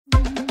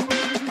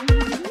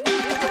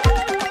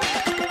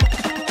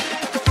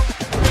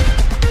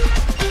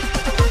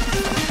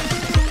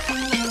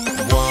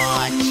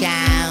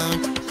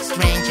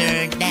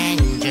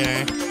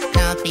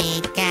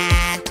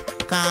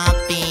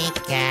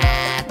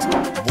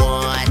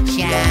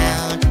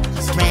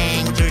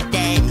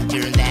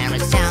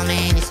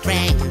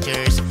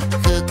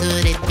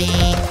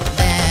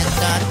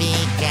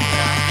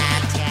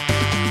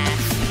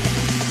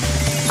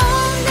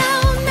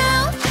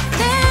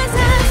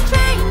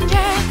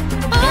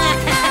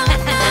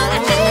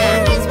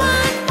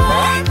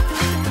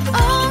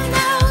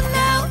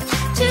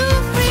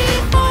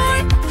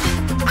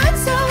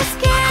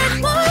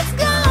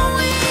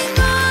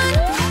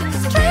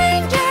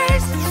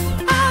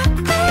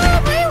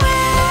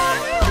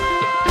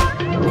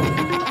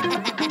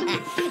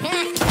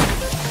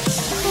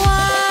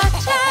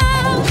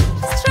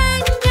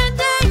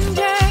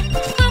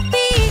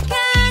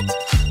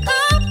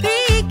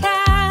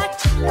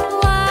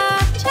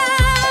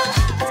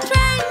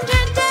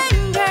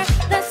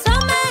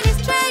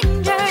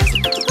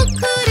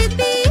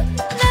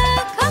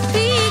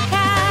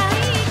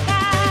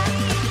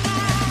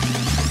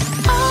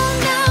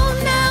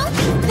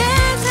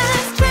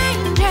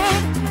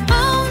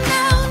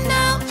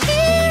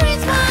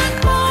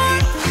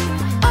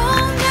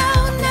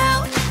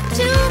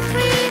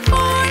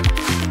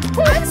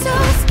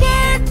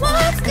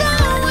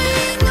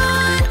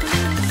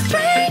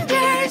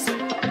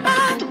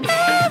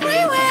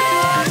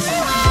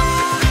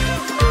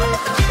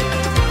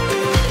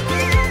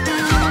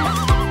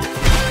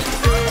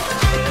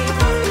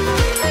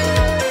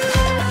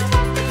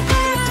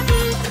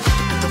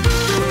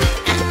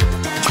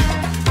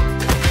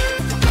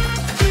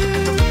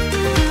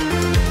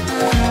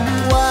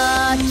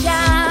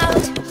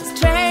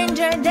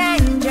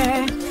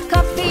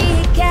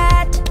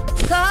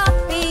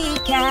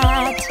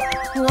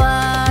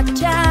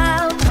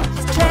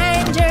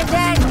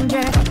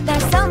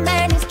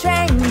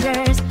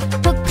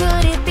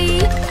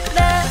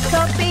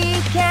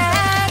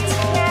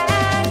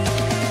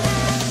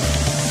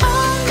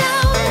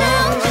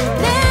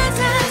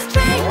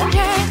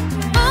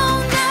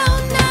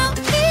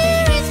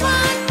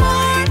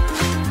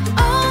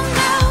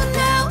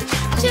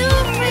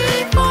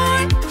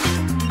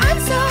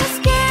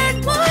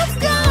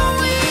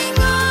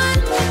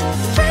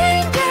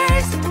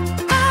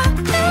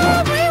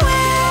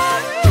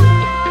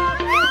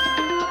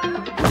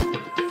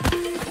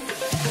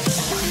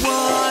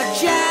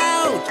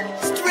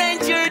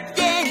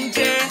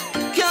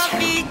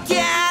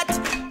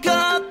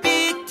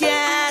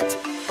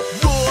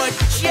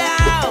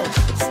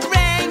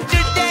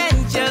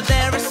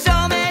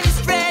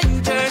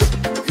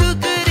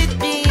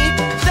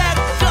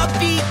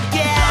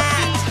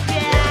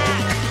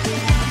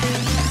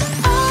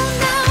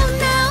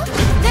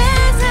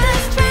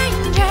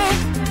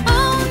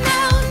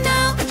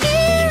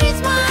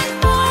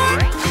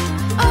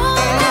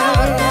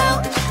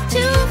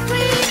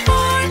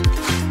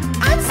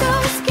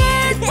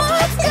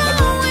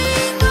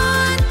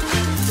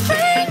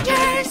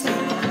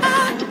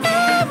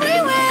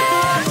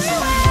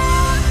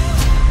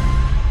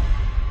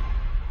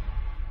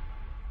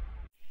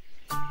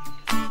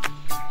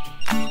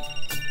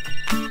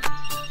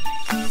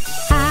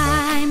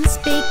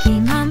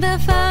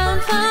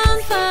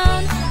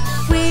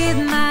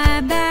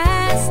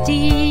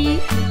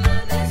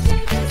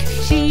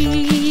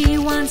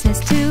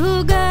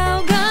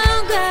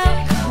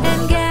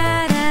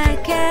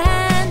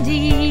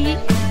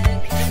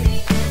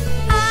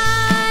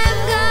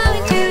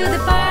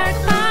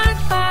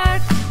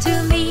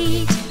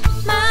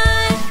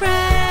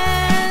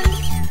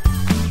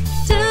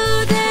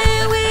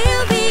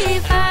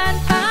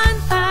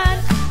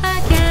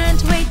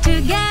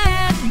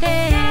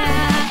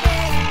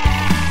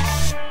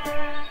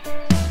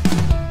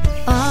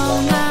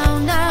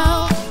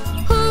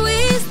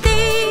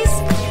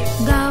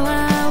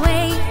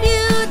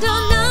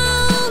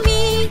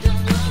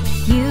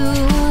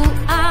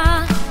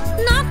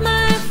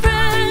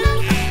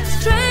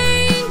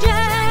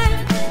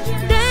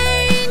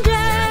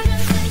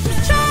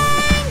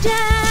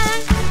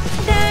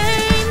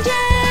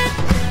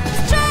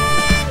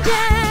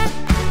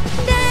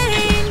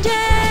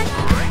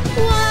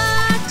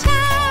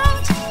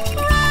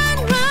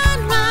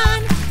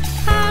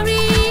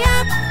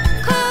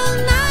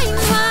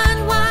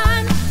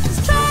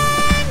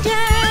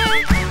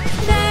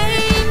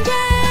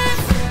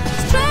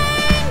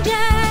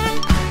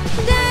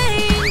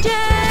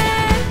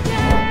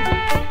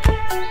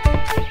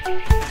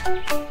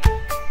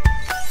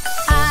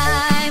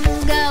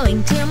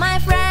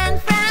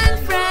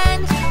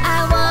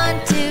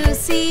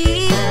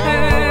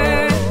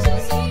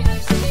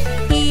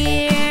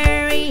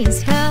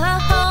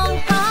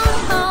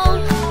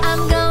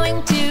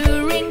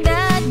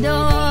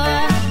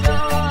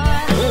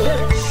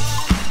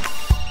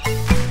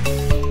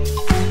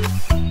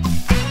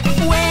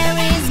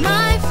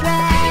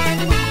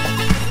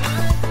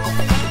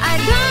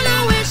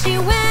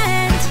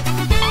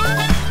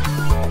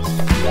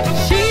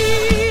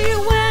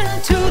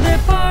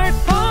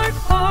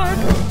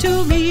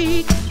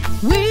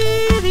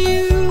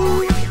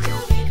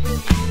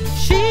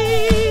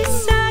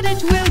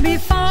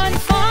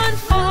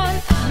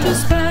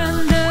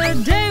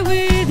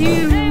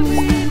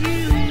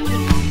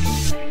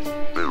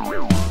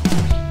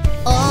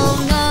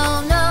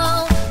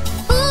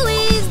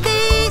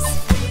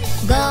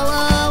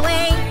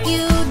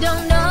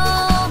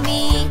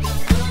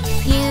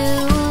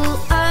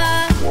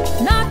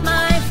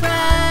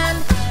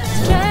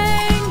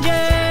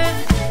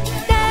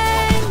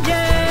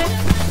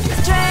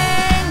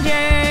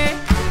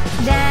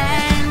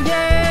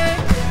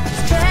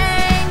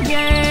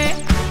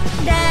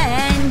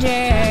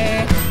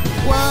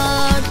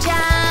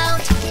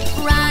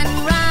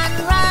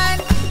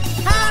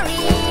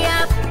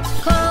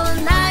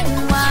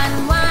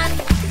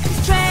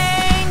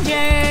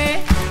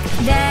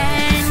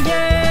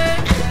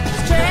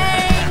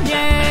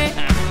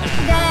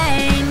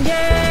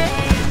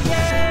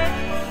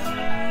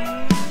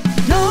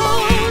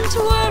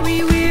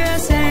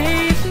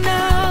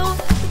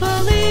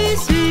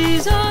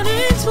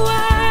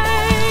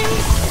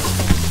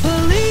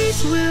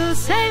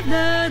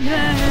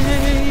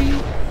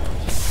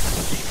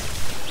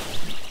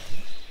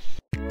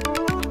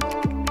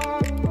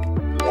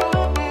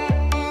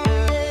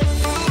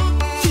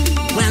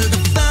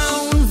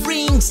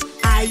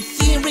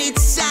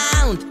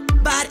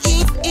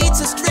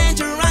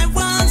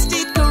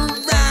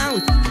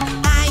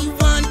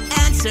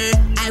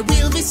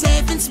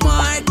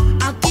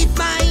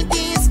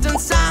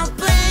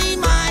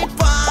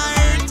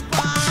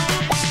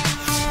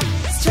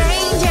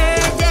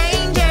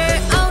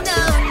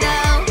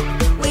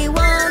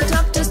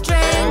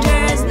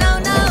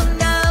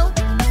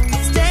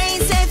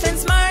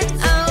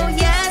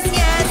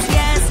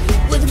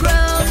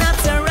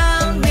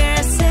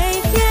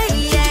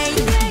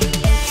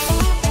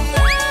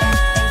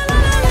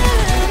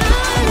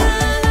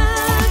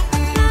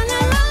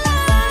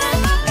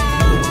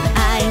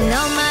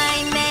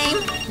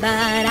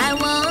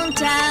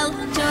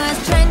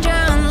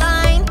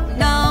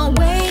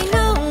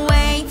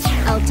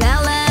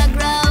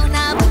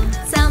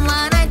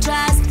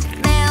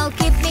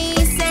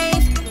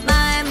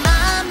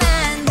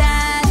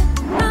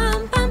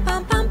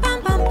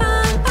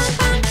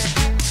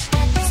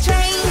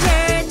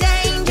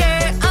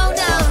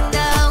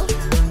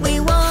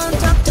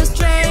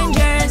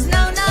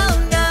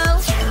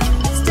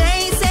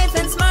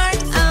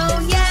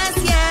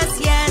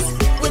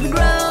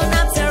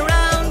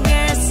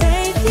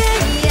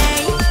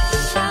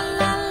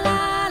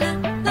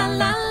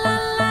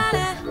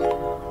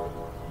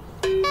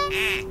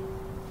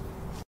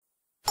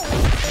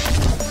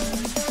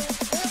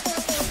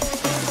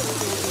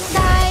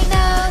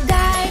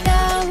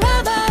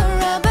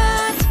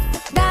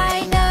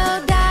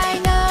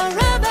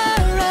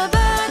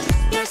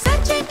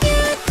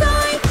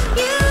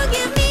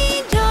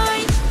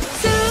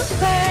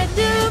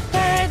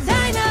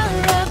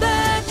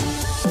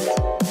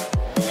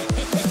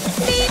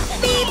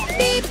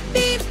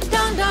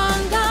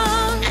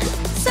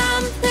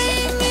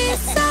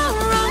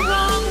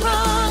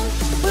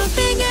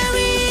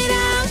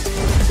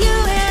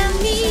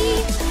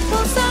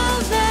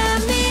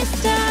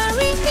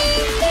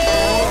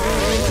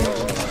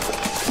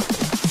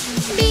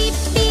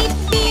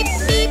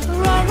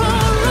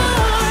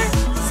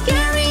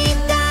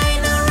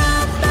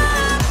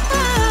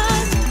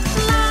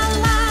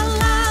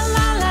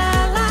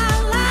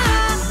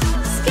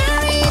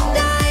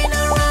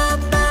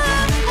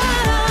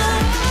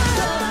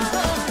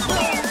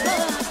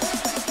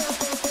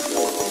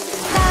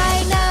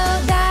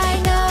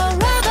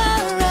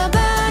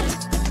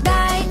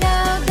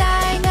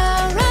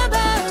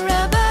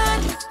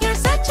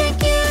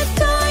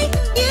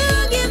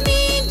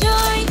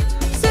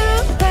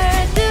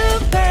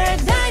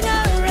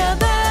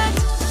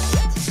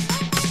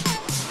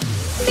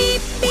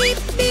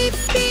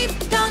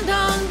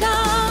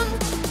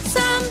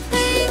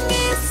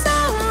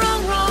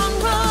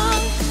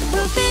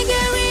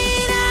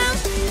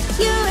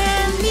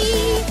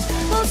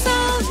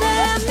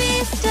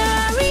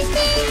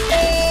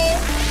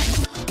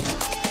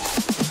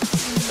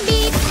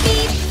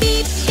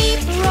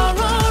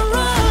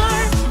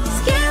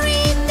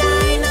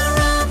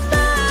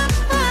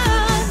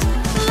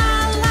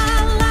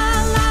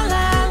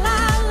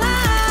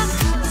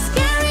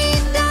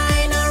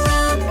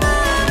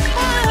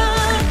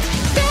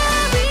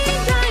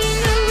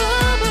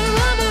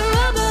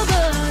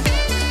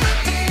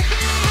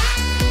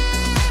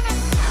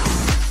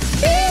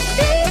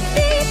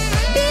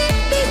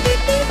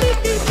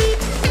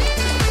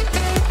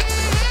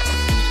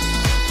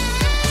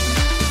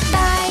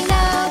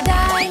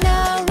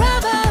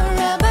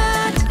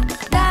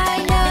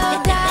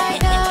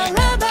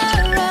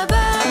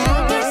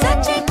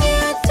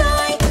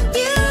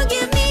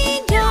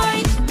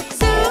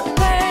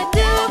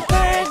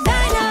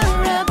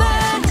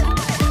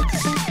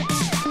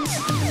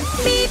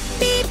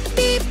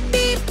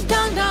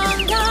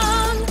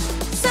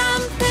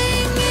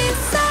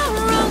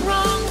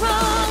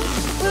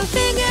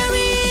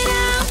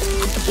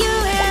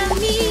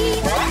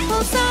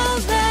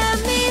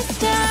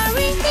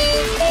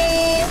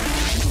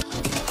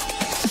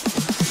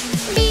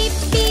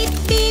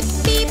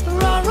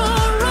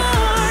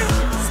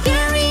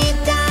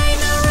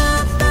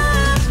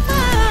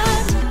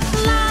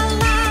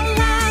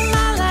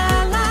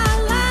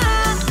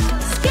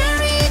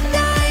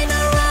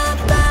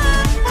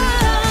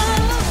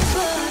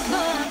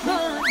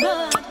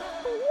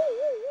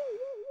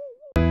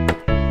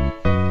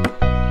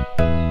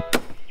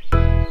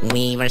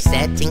We were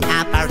setting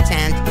up our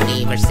tent,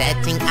 we were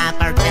setting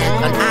up our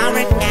tent on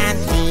our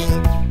camping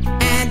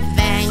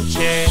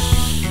adventure,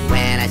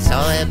 when I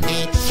saw a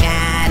big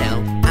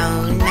shadow.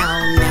 Oh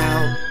no,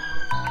 no.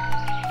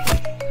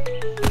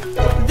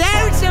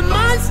 There's a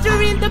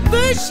monster in the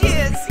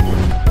bushes.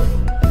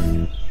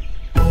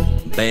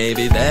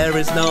 Baby, there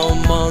is no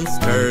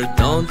monster,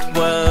 don't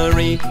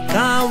worry.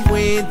 Come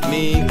with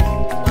me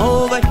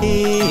over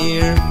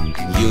here.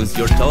 Use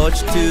your torch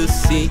to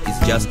see, it's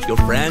just your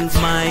friend,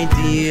 my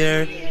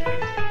dear.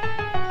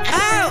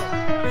 Oh,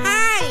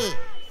 hi!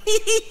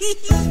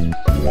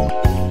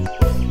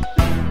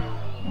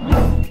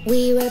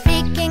 We were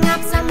picking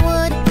up some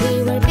wood,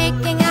 we were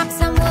picking up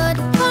some wood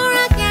for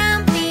a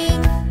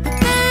camping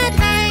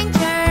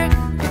adventure,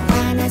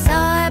 when I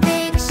saw a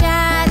big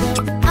shadow.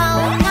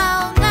 Oh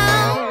no, no.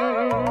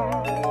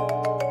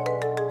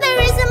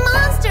 There is a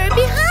monster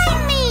behind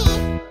me.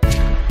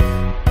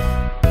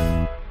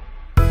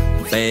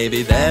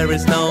 Baby, there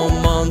is no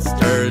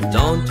monster,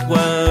 don't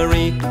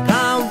worry.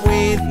 Come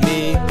with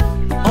me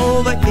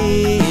over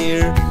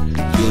here.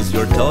 Use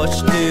your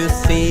torch to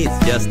see, it's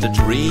just a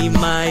tree,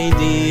 my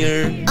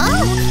dear.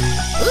 Oh,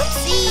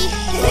 oopsie.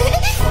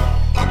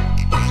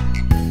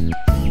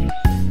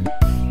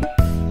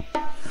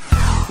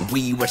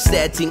 We were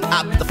setting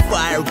up the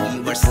fire, we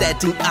were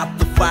setting up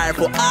the fire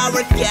for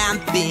our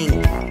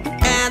camping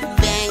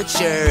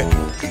adventure,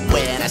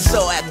 when I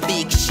saw a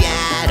big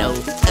shadow.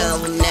 Oh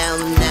no,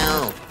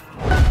 no.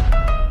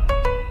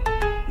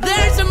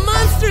 There's a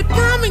monster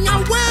coming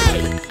our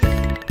way.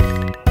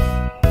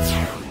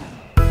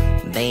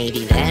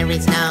 Baby, there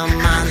is no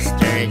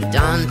monster,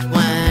 don't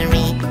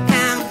worry.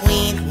 Come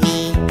with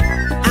me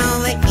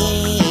over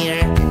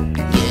here.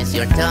 Use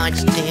your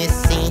torch to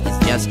see, it's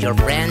just your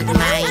friend,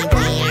 my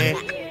dear.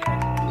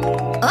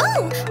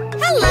 Oh,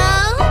 hello.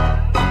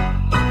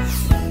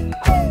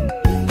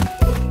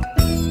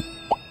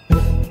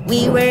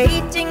 We were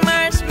eating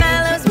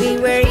marshmallows, we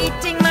were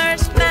eating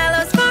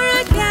marshmallows for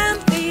a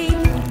camping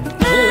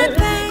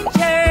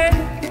adventure,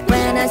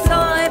 when I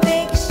saw a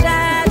big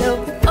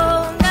shadow.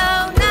 Oh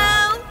no, no.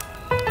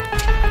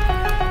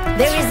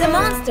 There is a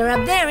monster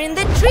up there in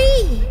the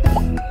tree.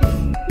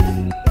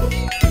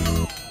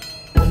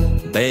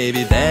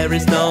 Baby, there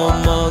is no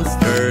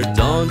monster,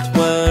 don't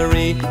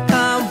worry.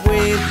 Come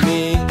with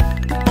me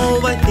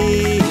over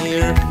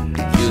here.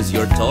 Use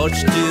your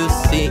torch to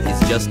see, it's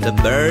just a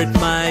bird,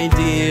 my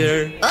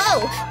dear.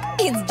 Oh,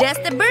 it's just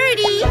a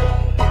birdie.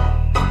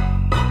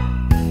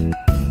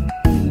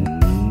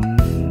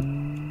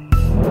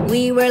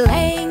 We were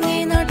laying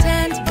in our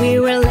tent, we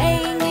were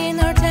laying in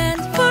our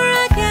tent for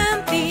a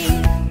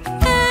camping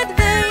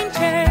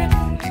adventure,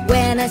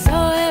 when I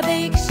saw a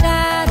big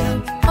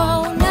shadow.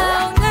 Oh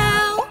no,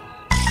 no.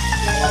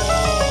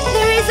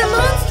 There is a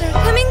monster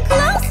coming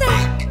closer.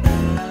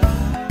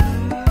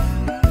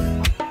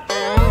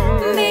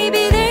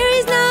 Baby, there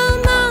is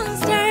no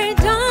monster,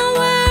 don't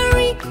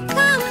worry.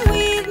 Come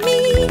with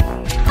me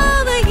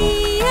over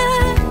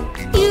here.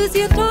 Use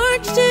your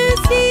torch to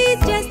see,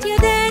 it's just your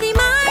daddy,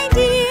 my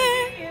dear.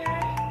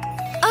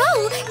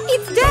 Oh,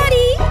 it's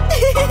daddy.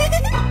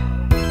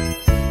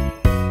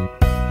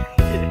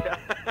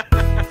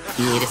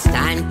 It is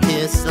time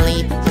to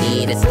sleep,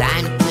 it is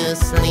time to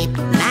sleep.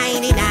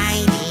 Nighty,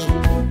 nighty,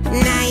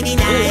 nighty,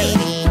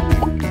 nighty.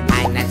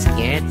 I'm not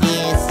scared,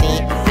 you see,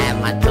 I have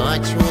my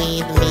torch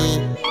with me.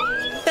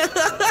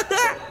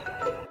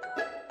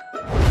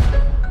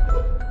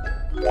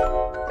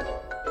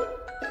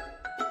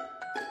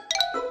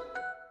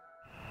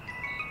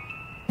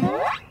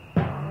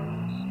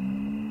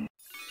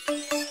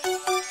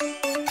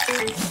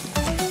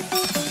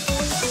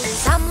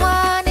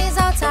 Someone is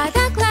outside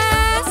the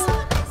class,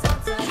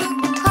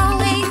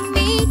 calling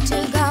me to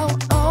go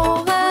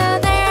over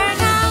there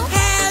now.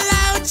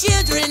 Hello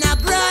children, I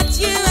brought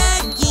you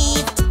a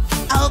gift.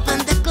 Open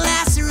the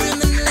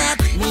classroom and let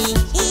me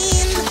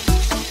in.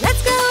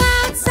 Let's go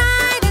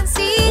outside and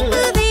see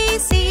who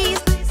this is.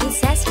 He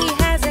says he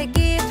has a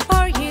gift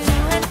for you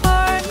and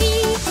for me.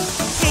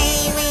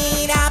 Hey,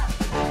 wait up.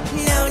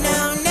 No, no,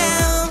 no.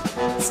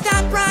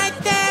 Stop right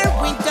there.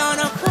 We don't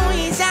know who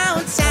is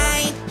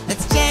outside.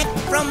 Let's check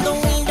from the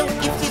window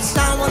if it's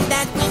someone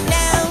that we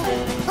know.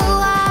 Who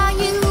are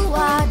you?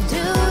 What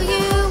do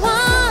you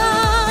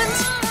want?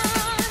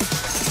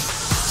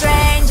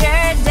 Stranger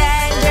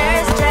danger,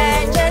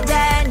 stranger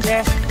danger.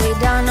 We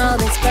don't know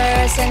this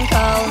person,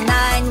 call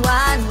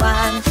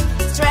 911.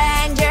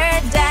 Stranger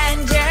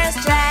danger,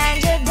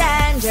 stranger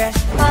danger.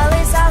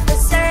 Police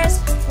officers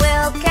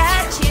will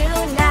catch you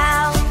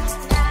now.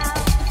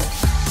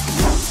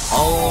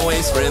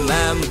 Always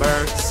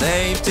remember,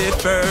 safety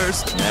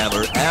first.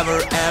 Never,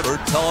 ever, ever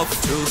talk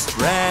to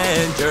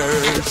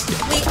strangers.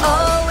 We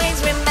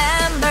always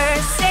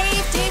remember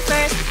safety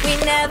first. We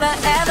never,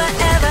 ever,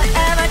 ever,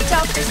 ever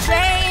talk to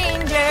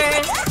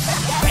strangers.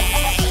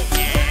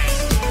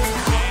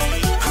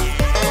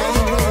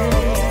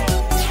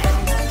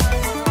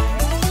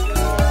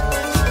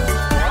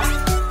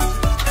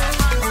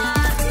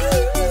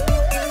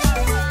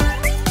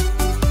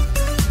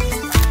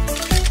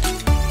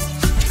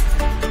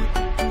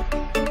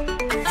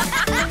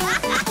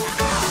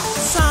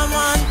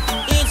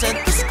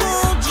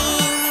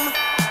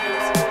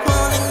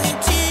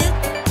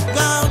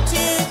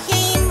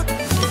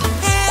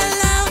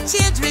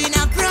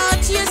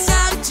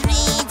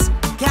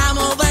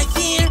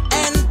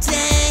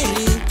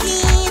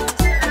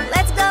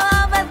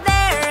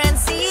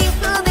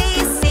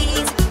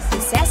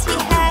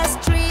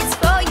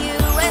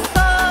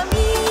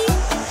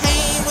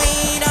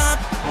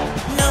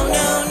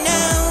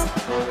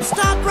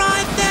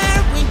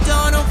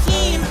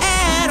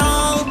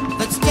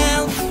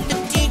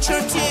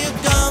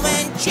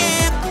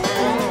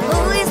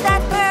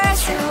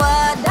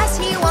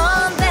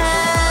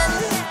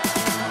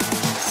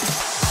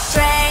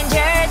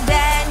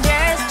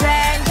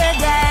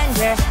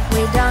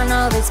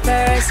 this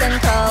person,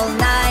 call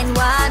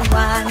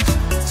 911.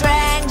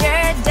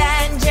 Stranger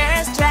danger,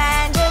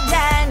 stranger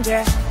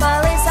danger.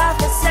 Police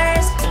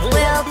officers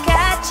will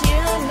catch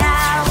you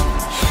now.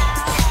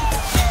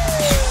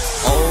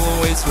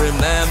 Always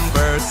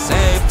remember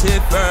safety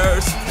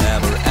first.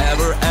 Never,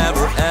 ever,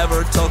 ever,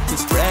 ever talk to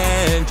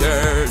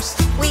strangers.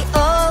 We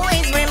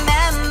always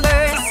remember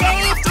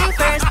safety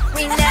first.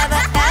 We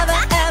never, ever,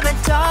 ever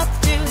talk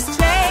to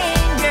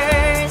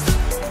strangers.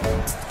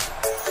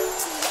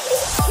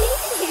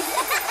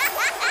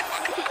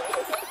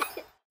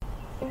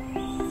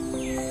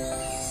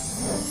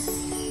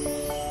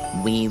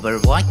 We were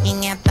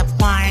walking at the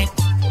park,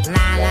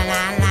 la la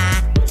la la.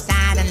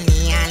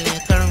 Suddenly I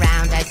look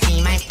around, I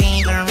see my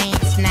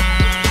favorite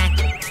snack.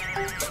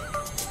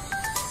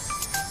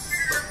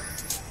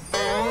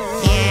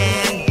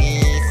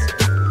 Candies,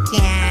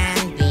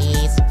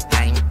 candies,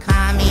 I'm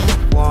coming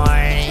for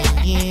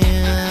you.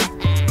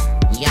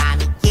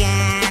 Yummy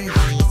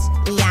candies,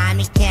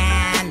 yummy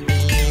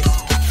candies,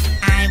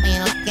 I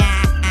will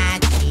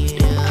catch you.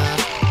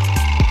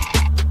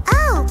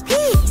 Oh,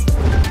 Pete!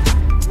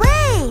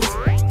 Wait!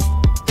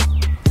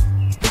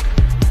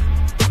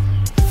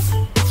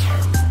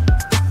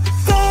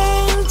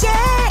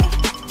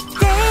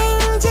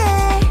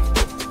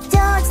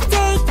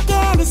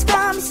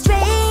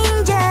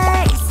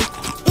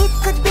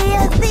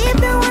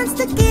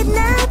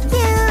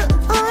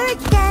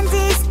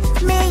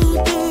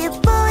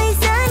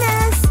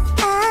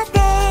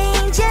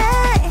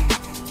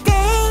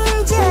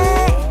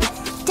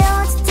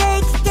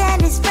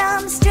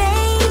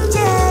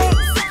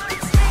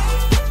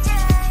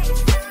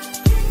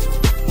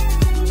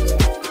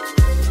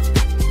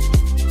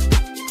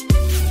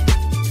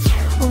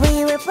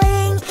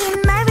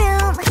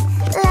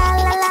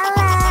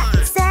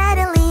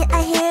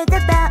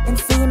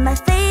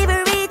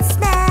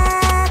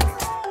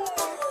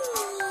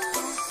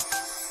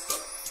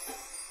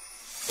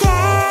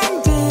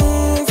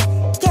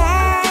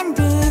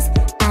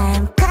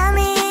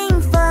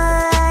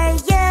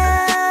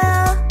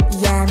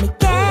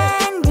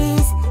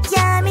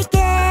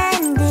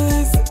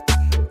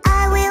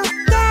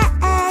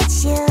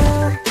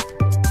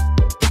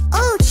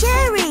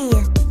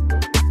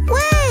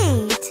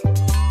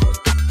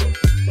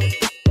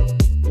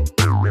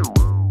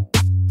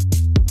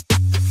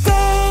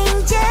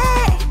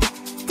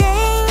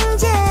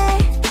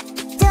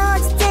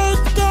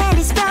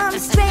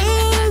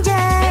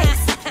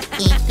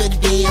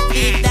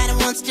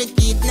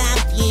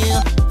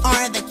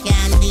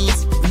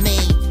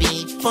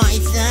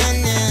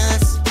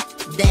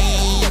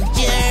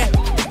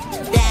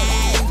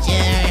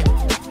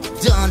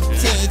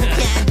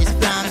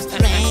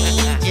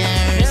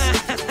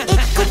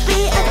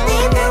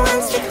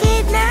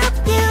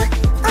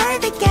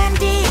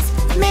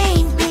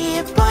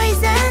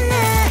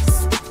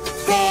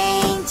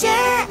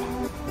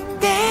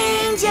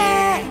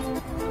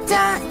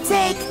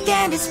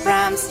 candies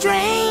from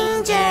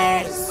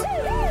strangers.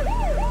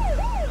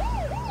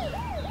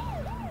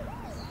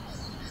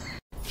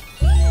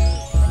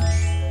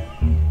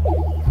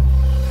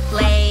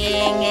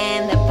 Playing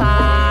in the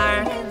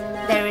park,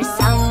 there is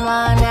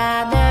someone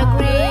at the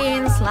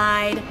green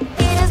slide.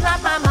 It is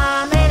not my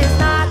mom, it is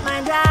not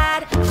my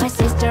dad, my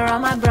sister or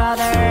my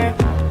brother.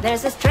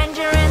 There's a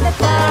stranger in the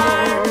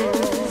park.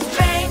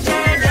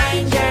 Stranger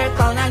danger,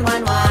 call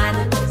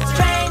 911.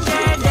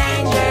 Stranger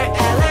danger,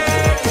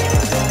 alert.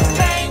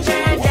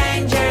 Stranger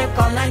danger,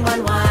 call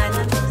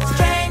 911.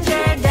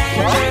 Stranger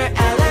danger,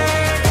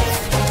 alert.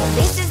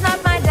 This is not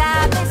my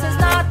dad, this is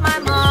not my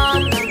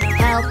mom.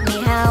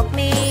 Help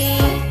me,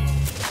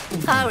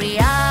 hurry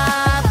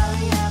up.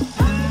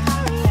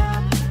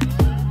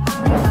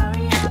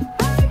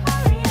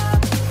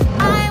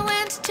 I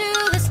went to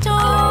the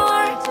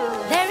store.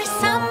 There is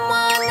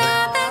someone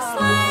at the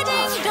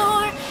sliding door.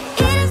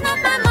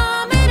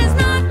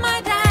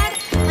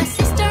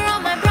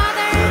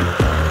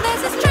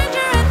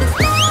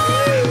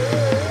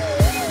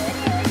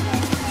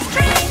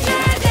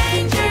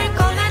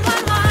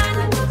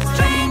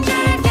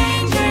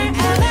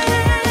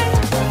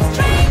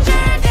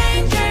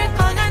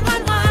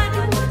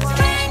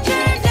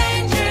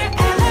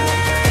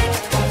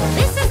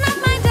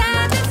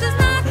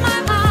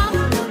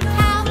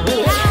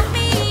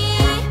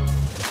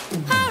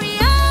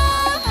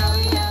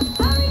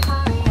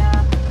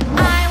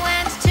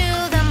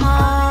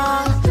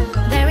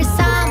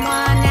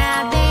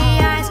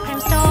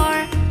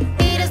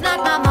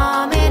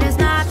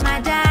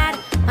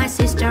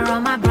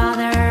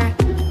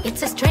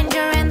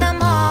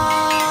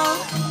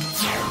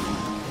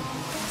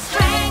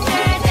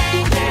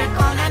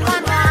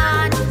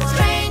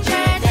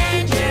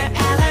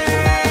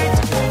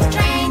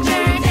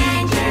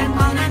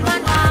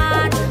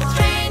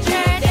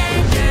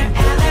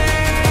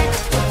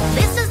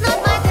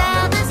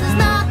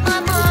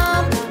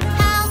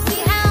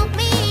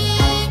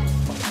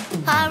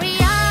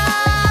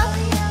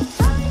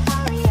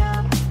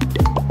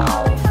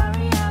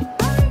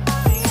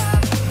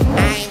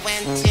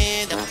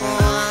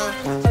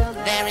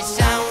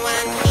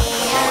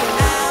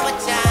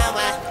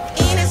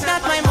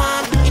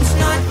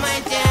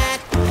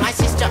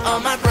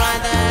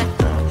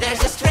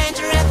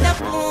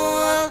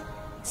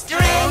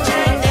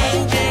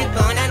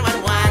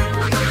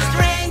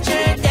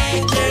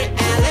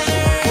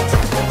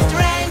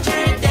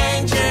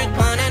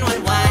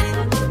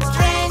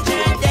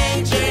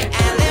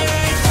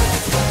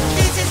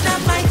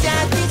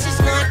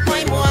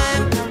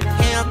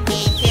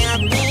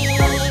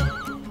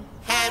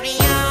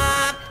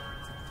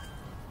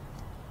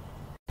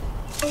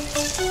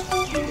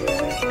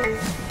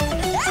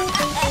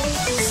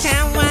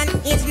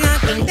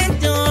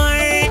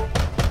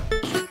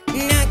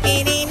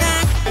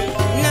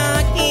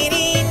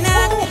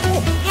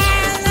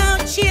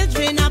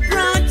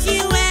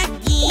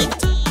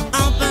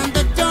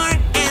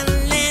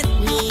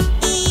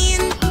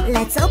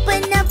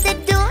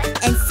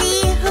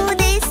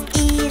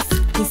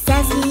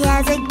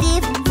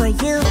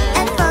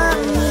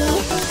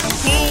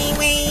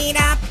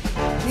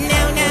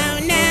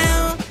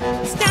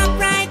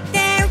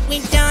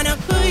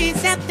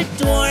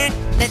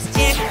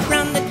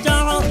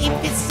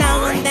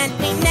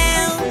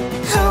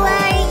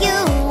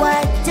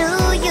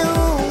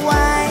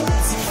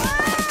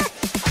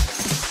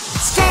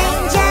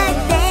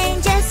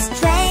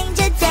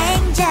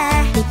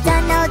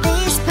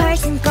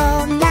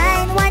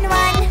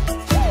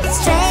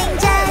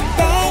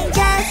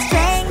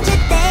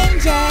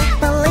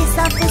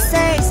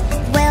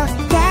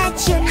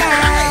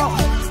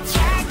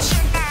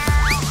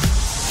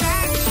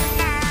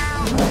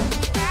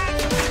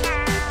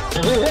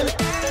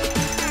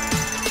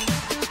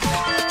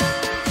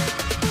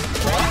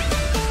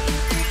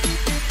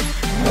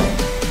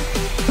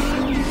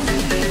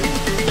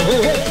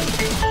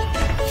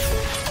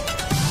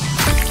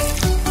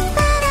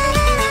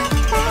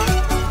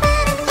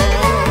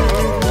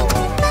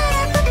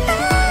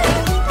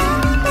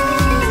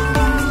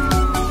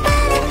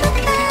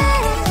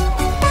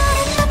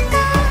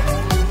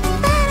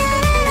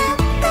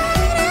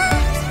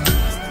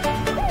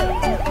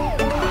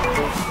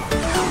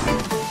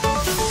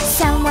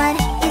 Someone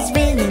is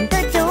ringing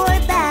the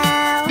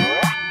doorbell.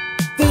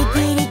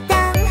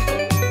 Diggity-dong,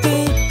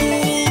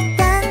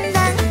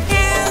 diggity-dong-dong.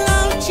 Hello,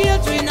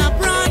 children, I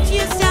brought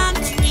you some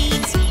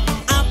treats.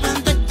 Open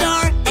the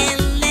door and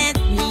let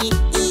me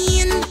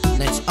in.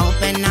 Let's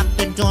open up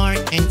the door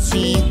and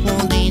see who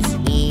this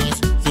is.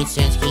 He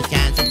says he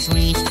has a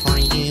treat for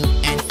you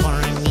and for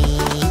me.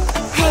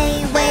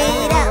 Hey,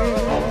 wait up.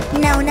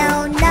 No,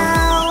 no, no.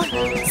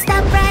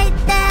 Stop right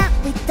there.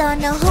 We don't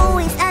know who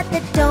is at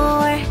the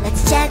door.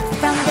 Let's check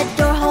from the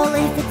door hole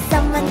if it's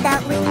someone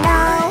that we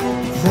know.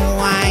 Who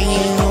are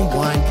you?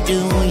 What do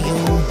you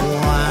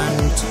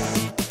want?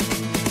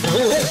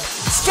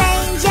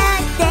 Stranger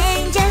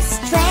danger,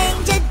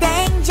 stranger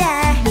danger.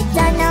 We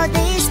don't know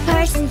this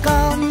person,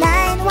 call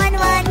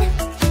 911.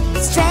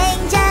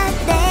 Stranger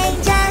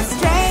danger,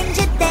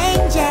 stranger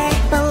danger.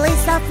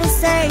 Police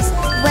officers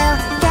will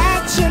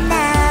catch you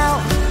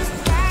now.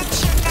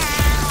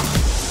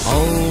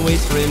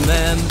 Always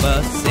remember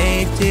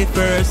safety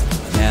first.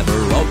 Never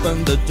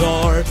open the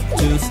door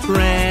to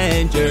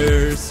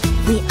strangers.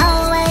 We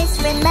always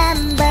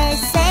remember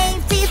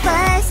safety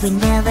first. We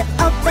never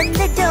open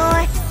the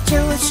door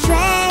to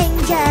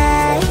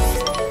strangers.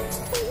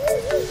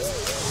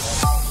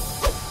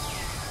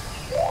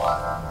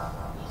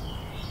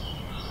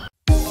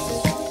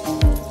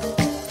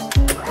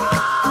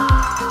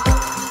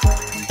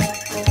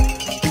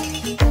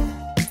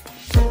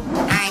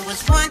 I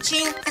was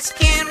watching a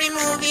scary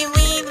movie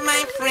with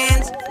my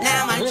friends.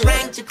 Now I'm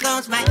trying to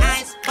close my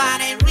eyes,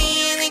 but I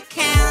really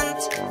can't.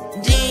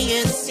 Do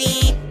you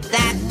see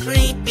that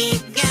creepy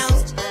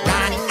ghost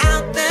running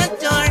out the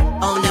door?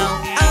 Oh no,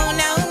 oh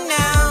no,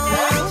 no.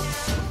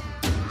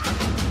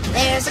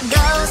 There's a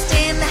ghost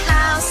in the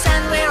house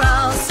and we're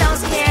all so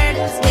scared.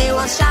 We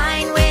will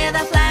shine with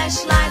our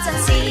flashlights and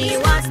see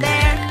what's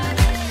there.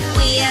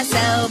 We are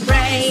so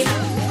brave,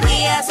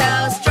 we are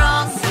so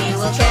strong. We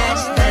will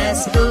catch the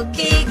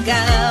spooky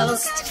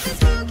ghost.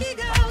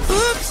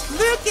 Oops,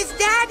 look, it's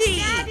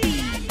Daddy.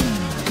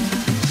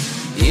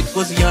 It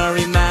was your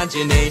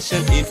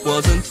imagination, it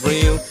wasn't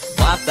real.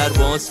 But that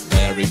was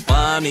very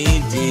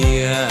funny,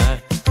 dear.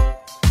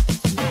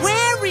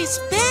 Where is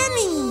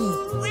Penny?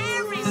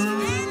 Where is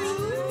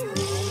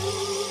Penny?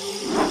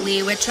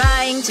 We were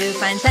trying to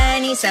find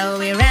Penny, so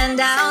we ran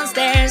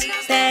downstairs.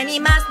 Penny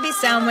must be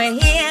somewhere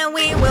here,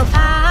 we will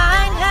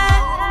find her.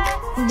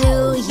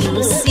 Do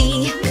you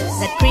see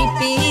that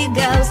creepy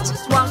ghost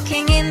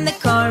walking in the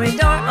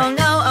corridor? Oh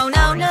no, oh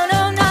no, no,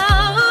 no, no.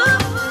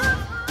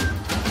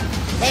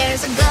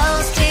 There's a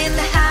ghost in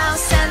the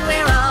house and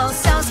we're all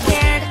so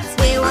scared.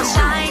 We will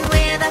shine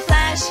with our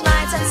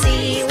flashlights and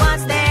see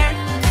what's there.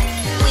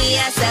 We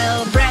are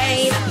so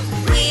brave,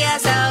 we are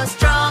so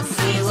strong.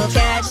 We will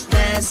catch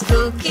the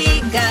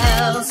spooky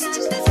ghost.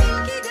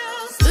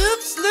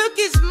 Oops, look,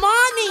 it's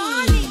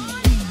Money.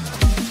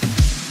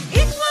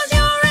 It was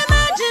your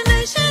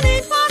imagination,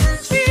 it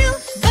wasn't real,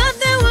 but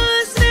that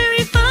was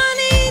very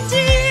funny,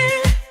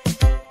 dear.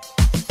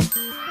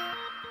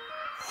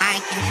 I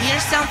can hear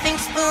something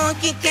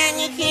spooky, can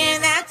you hear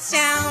that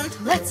sound?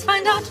 Let's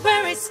find out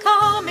where it's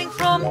coming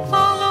from.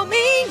 Follow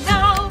me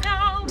now.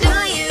 Do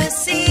you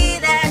see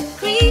that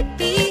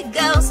creepy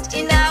ghost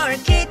in our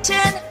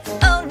kitchen?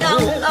 Oh no,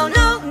 oh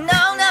no,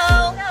 no,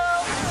 no.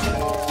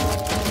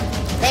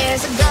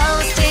 There's a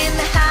ghost in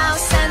the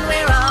house and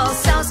we're all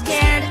so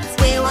scared.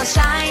 We will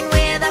shine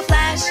with our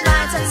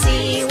flashlights and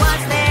see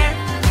what's there.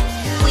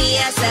 We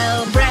are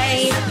so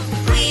brave,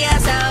 we are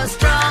so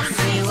strong.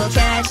 We will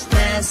catch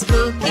the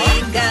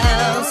spooky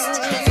ghost.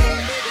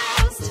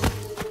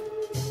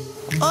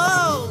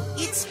 Oh,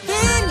 it's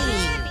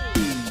Penny.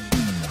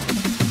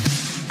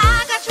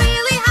 I got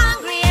really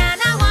hungry and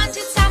I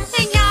wanted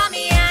something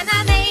yummy and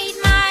I made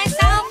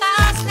myself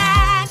a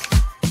snack.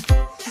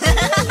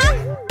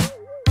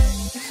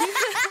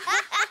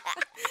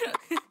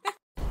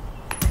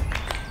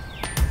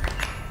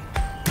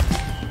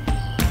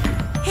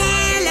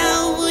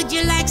 Hello, would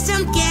you like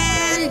some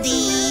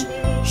candy?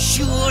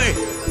 Sure,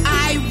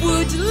 I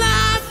would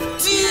love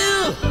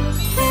to.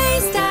 Hey,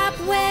 stop,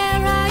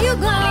 where are you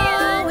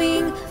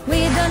going?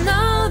 We don't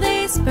know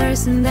this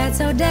person, that's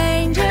so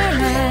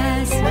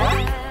dangerous.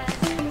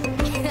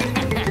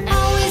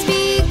 Always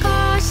be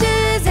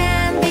cautious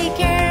and be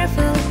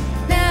careful.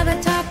 Never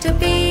talk to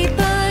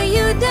people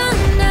you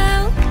don't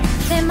know.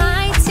 They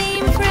might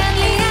seem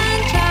friendly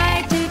and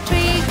try to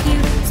trick you,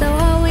 so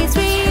always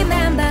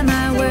remember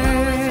my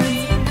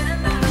words.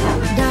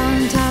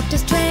 Don't talk to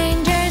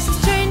strangers,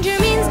 stranger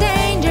means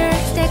danger.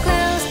 Stay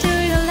close to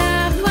your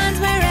loved ones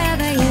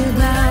wherever you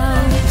go.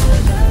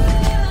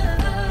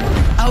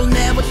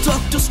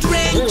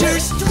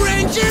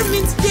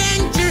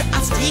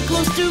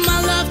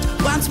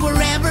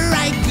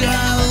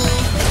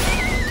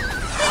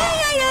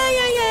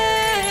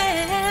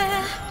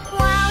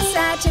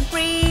 such a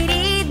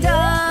pretty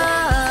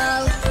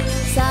doll.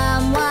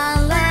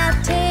 Someone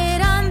left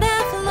it on the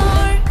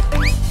floor.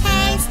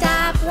 Hey,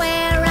 stop,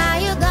 where are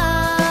you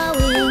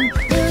going?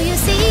 Do you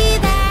see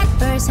that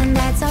person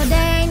that's so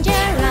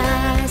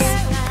dangerous?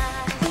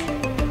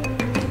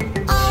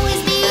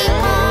 Always be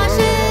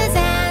cautious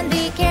and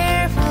be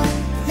careful.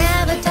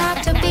 Never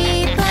talk to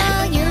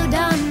people you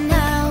don't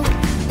know.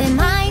 They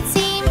might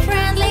seem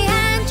friendly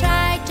and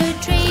try to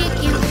trick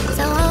you,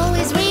 so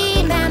always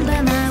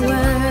remember my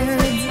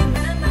words.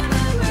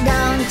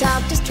 Don't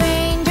talk to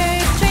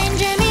strangers.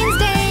 Stranger means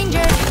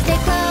danger. Stay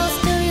close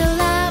to your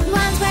loved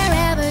ones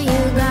wherever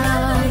you go.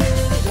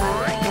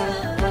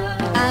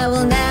 I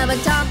will never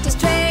talk to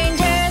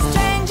strangers.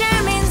 Stranger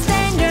means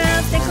danger.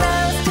 I'll stay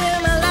close to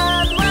my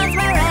loved ones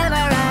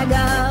wherever I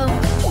go.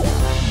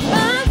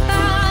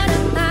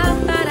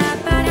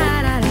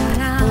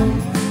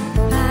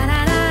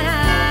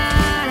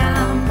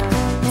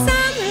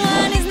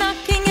 Someone is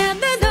knocking at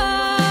the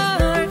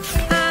door.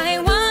 I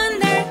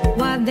wonder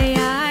what they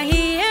are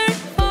here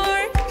for.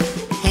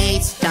 Hey,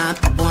 stop,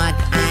 what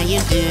are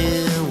you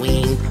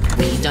doing?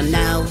 We don't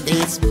know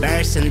this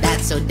person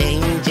that's so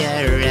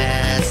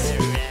dangerous.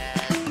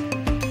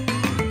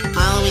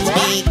 Always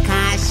be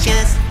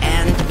cautious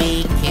and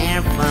be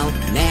careful.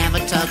 Never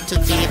talk to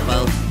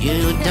people you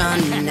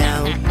don't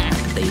know.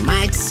 They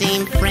might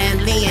seem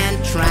friendly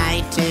and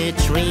try to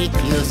trick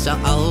you, so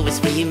always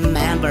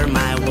remember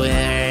my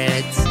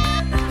words.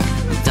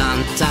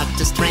 Don't talk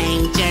to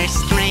strangers.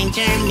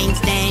 Stranger means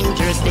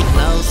danger. Stay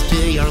close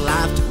to your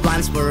loved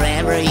ones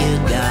wherever you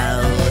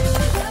go.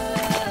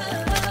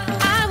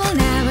 I will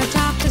never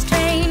talk to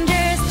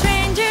strangers.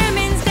 Stranger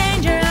means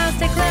danger. I'll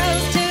stay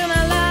close to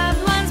my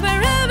loved ones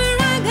wherever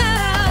I go.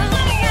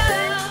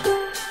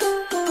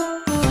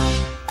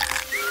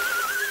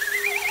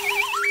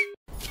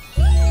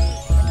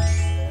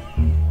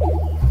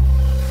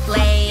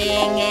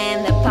 Playing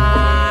in the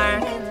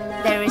park,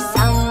 there is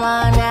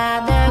someone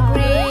at the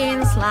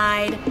green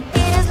slide.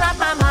 It is not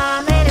my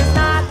mom, it is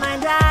not my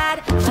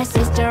dad, my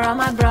sister or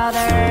my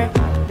brother.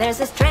 There's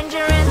a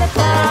stranger in the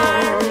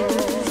park.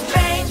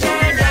 Stranger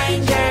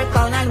danger,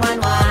 call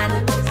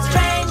 911.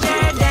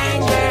 Stranger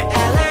danger,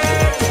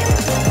 alert.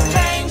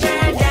 Stranger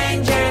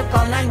danger,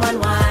 call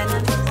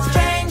 911.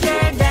 Stranger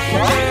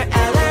danger,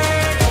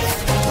 alert.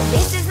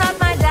 This is not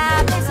my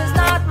dad, this is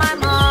not my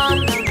mom.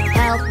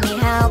 Help me,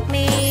 help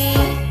me.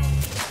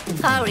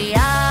 Hurry up.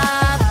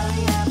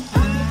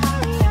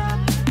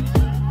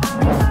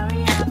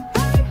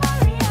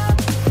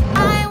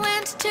 I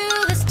went to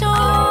the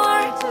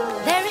store.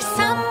 There is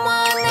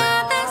someone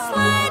at the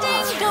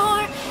sliding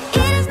door.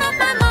 It is not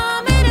my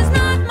mom, it is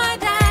not my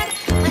dad,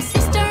 my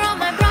sister or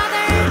my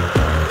brother.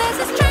 There's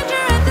a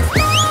stranger at the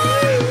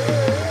store.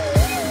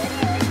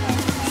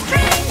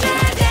 Stranger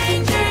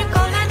danger,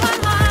 call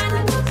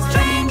 911.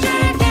 Stranger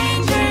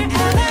danger,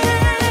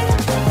 alert.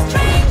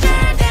 Stranger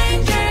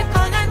danger,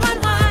 call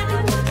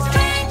 911.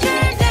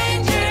 Stranger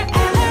danger,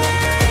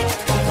 alert.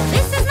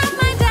 This is not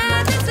my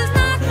dad, this is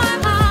not my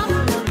mom.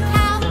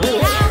 Help me,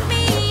 help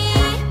me.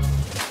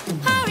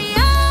 Hurry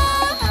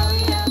up.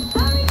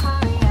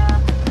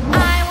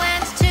 I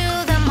went to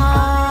the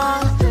mall.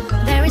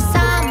 There is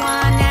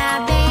someone at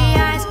the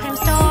ice cream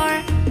store.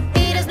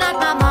 It is not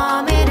my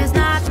mom, it is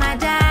not my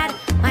dad,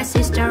 my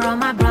sister or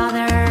my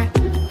brother.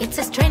 It's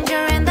a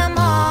stranger in the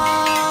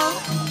mall.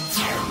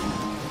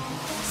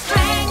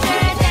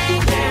 Stranger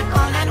danger,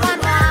 call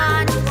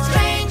 911.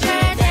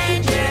 Stranger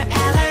danger,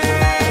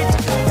 alert.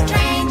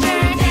 Stranger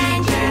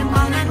danger,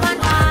 call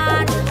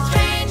 911.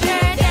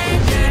 Stranger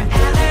danger,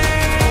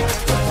 alert.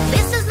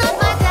 This is not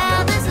my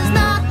dad, this is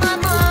not my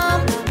mom.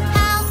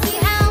 Help me,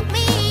 help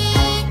me.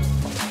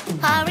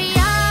 Hurry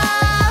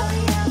up.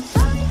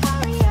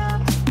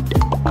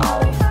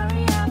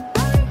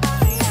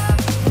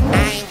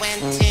 I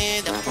went to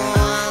the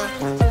pool.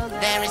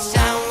 There is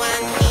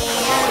someone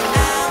here in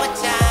our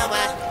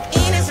tower.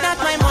 It is not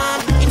my mom,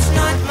 it's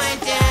not my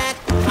dad,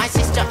 my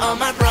sister or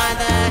my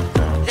brother.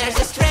 There's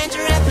a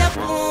stranger at the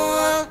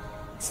pool.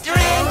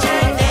 Stranger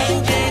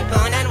danger,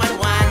 call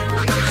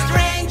 911.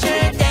 Stranger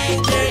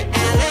danger,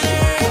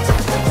 alert.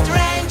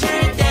 Stranger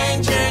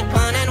danger,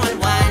 call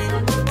 911.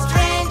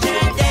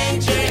 Stranger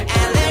danger,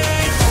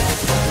 alert.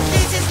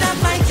 This is not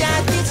my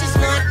dad, this is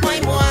not my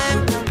mom.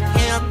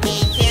 Help me,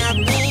 help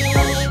me.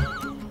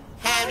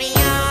 Hurry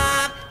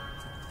up.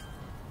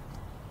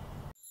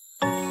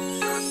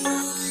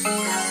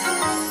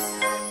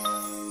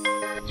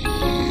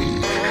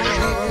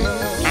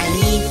 I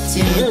need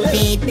to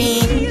pee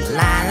pee.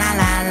 La la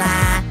la la.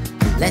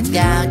 Let's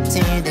go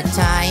to the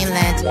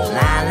toilet.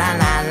 La la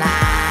la la.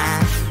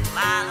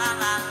 La la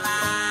la la.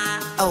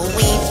 Oh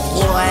wait,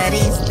 what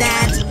is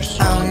that?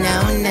 Oh no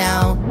no,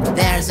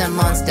 there's a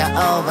monster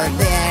over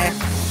there.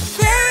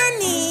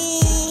 Funny.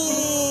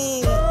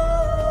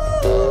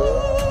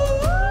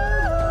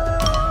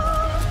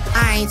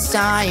 I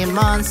saw a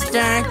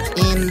monster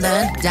in the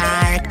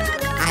dark.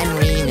 I'm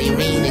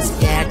really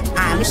scared.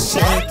 I'm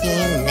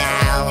shaking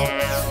now.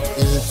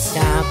 It's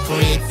so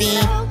creepy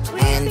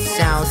and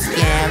so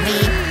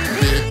scary.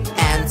 Big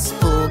and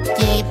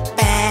spooky.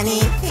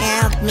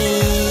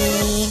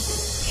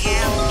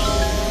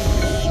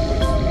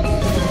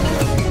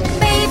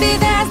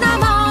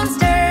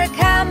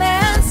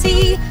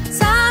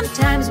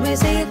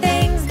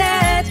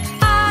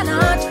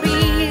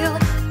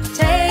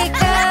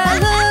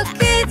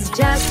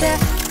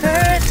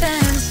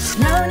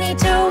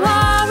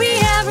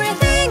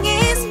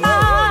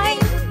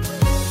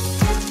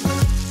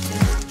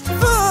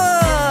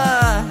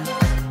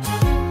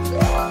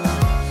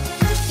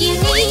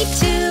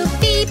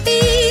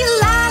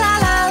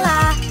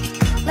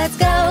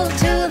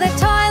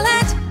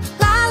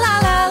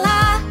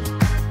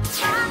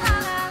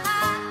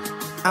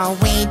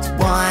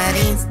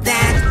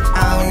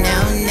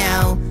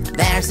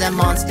 a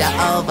monster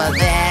over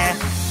there.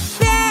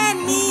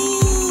 Benny!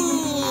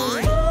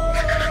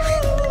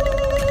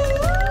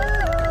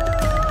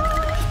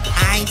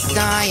 I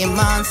saw a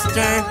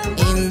monster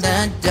in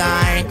the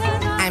dark.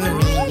 I'm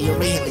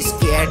really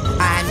scared.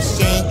 I'm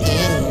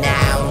shaking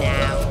now.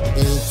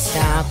 It's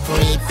so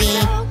creepy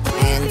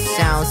and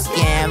so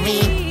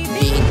scary.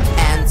 Big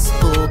and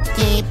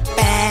spooky.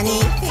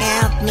 Benny,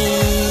 help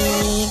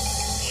me.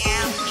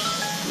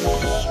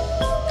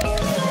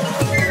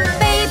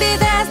 Baby,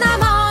 there's no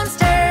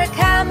monster,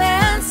 come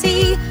and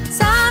see.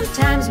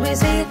 Sometimes we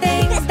see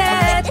things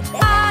that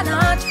are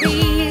not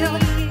real.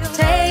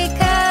 Take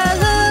a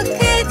look,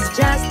 it's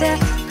just the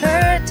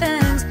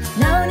curtains.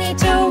 No need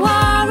to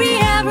worry,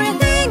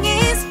 everything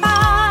is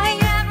fine.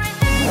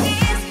 Everything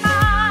is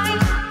fine.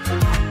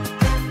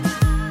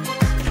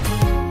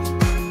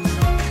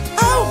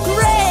 Oh,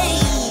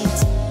 great!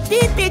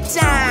 Pee-pee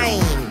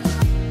time!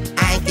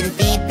 I can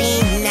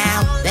pee-pee now.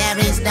 There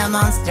is no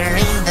monster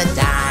in the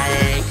dark.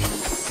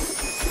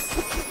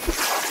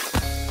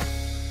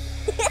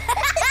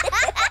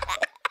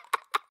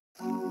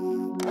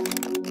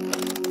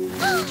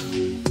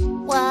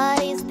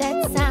 What is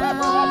that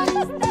sound?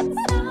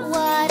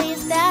 What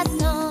is that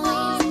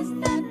noise?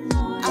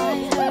 I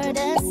heard a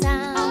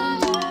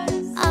sound.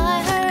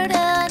 I heard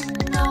a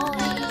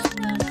noise.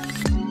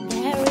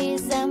 There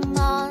is a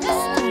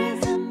monster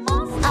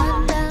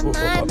under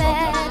my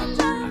bed.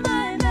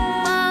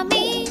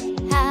 Mommy,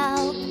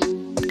 help.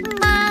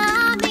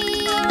 Mommy,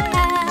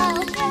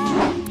 help.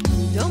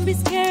 Don't be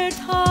scared,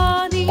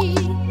 honey.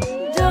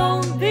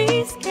 Don't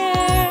be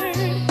scared.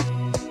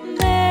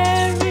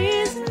 There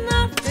is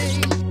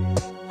nothing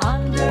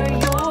under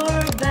your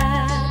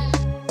bed.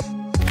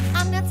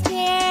 I'm not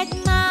scared,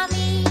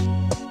 Mommy.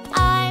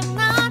 I'm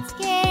not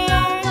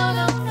scared.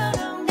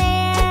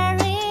 There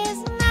is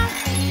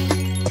nothing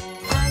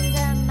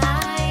under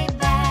my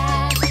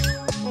bed.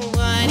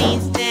 What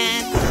is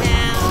that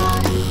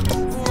sound?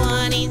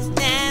 What is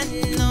that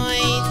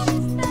noise?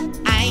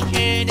 I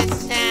heard a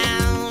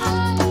sound.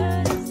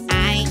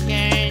 I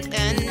heard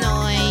a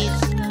noise.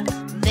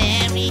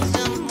 There is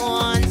a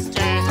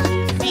monster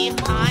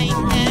behind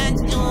the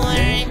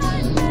door.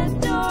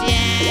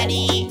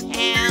 Daddy,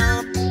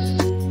 help.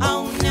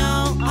 Oh no,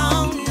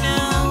 oh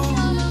no.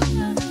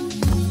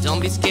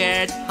 Don't be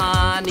scared,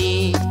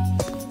 honey.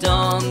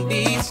 Don't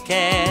be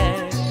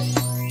scared.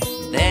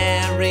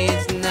 There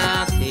is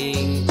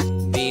nothing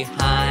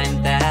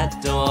behind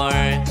that door.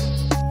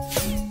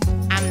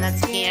 I'm not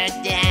scared,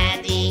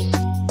 Daddy.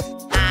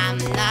 I'm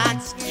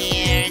not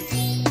scared.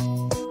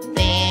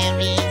 There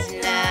is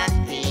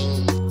nothing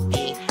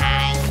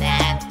behind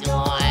that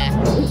door.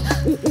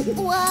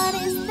 What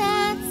is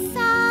that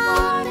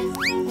sound?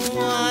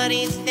 What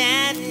is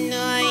that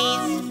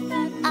noise?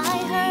 I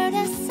heard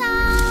a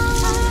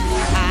sound.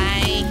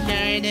 I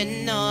heard a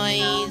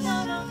noise.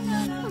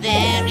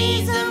 There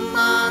is a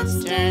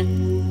monster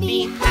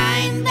behind